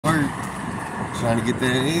work, trying to get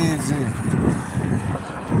that ends in.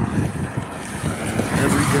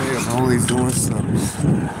 Every day I'm always doing something.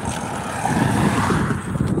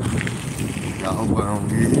 I hope I don't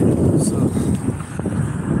get hit. So.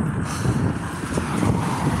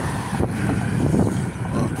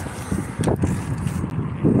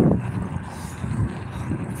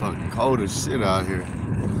 Fucking cold as shit out here.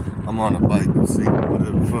 I'm on a bike, you see,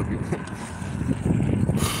 whatever fucking.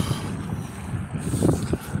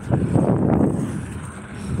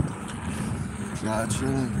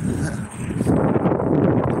 Gotcha.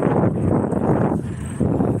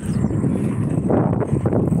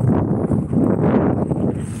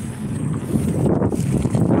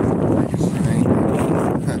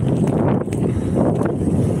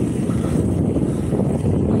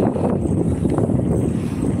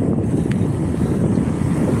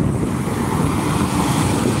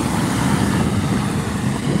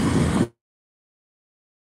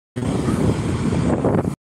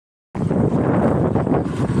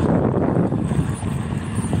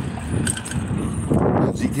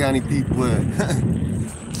 County people at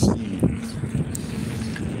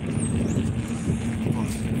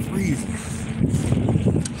freezing.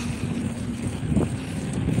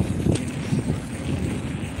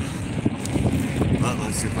 Well,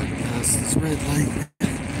 let's see if I can pass this red light.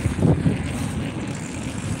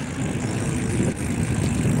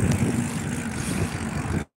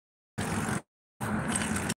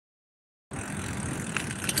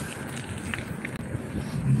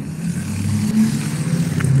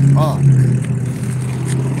 Oh.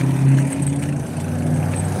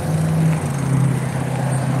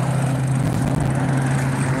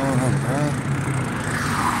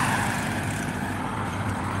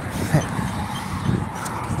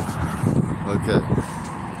 Okay.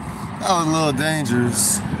 That was a little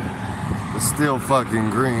dangerous, but still fucking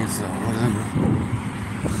green, so whatever.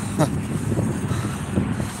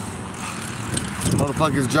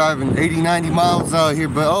 Motherfuckers driving 80, 90 miles out here,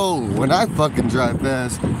 but oh, when I fucking drive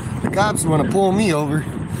fast, the cops want to pull me over.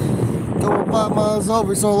 Going 5 miles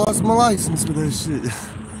over, so I lost my license for that shit.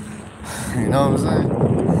 You know what I'm saying?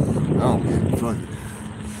 I don't give a fuck.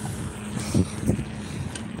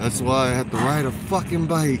 That's why I have to ride a fucking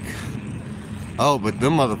bike. Oh, but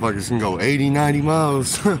them motherfuckers can go 80, 90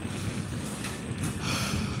 miles. I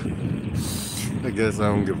guess I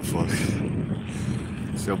don't give a fuck.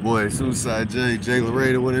 It's your boy, Suicide J,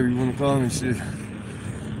 Lloreda, whatever you want to call me, shit.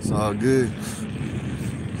 It's all good.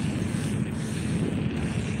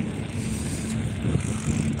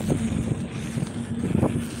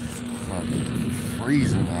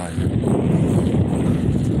 Freezing out here.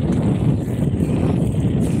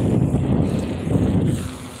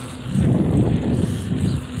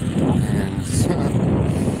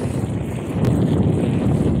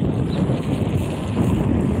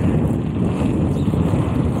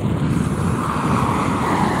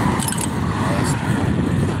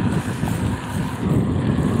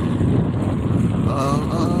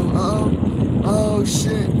 Oh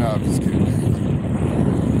shit. No, I'm just kidding.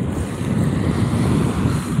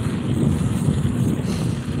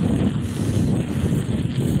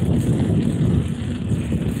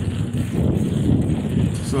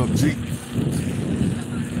 What's up, G?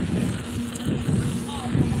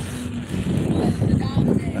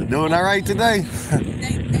 Doing all right today?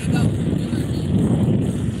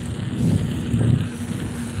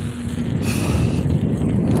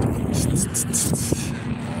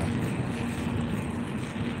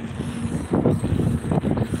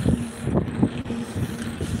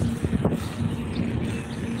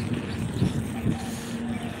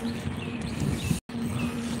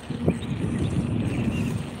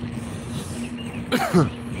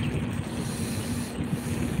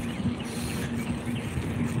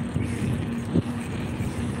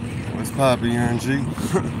 What's poppin', UNG?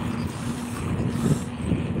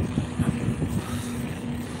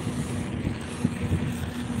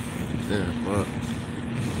 Yeah, but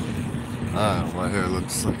I don't know, my hair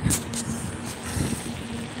looks like.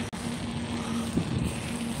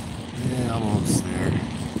 Yeah, I'm almost there.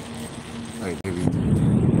 Hey, baby.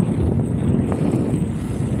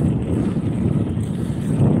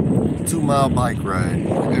 2-mile bike ride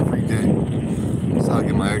every day. So I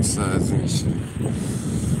get my exercise and shit.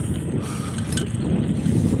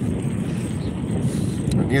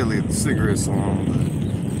 I nearly leave the cigarettes alone, but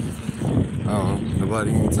I don't know,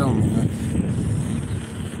 nobody ain't telling me that.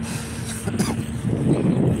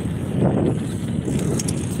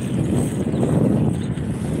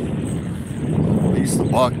 I used to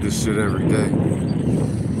walk this shit every day.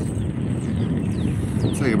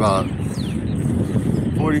 It'll take about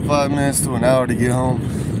 45 minutes to an hour to get home.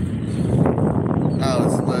 Now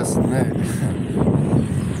it's less. less than that.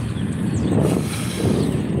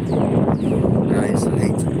 I used to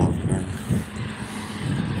hate to walk, man.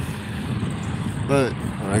 But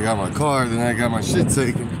when I got my car, then I got my shit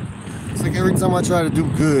taken. It's like every time I try to do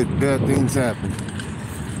good, bad things happen.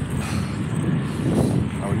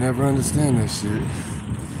 I would never understand that shit.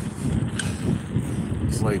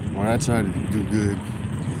 It's like when I try to do good,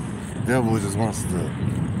 the devil just wants to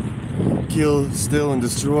kill, steal, and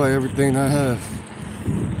destroy everything I have.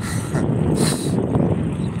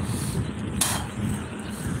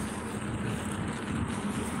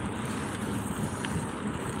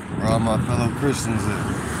 Where all my fellow Christians at?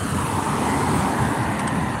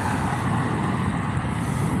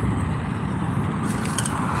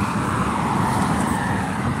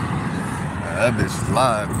 That bitch is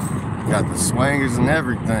live. Got the swingers and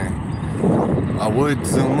everything. I would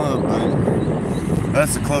zoom up, but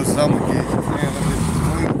that's the closest I'm gonna get. Man, that bitch is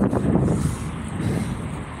clean.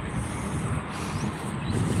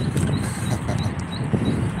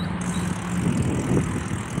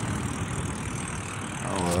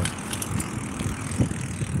 Oh well.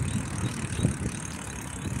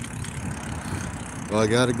 Well, I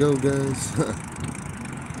gotta go, guys.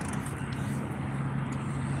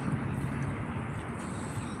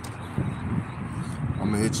 I'm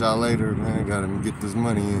gonna hit y'all later, man. Gotta get this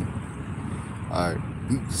money in. Alright,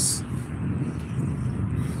 peace.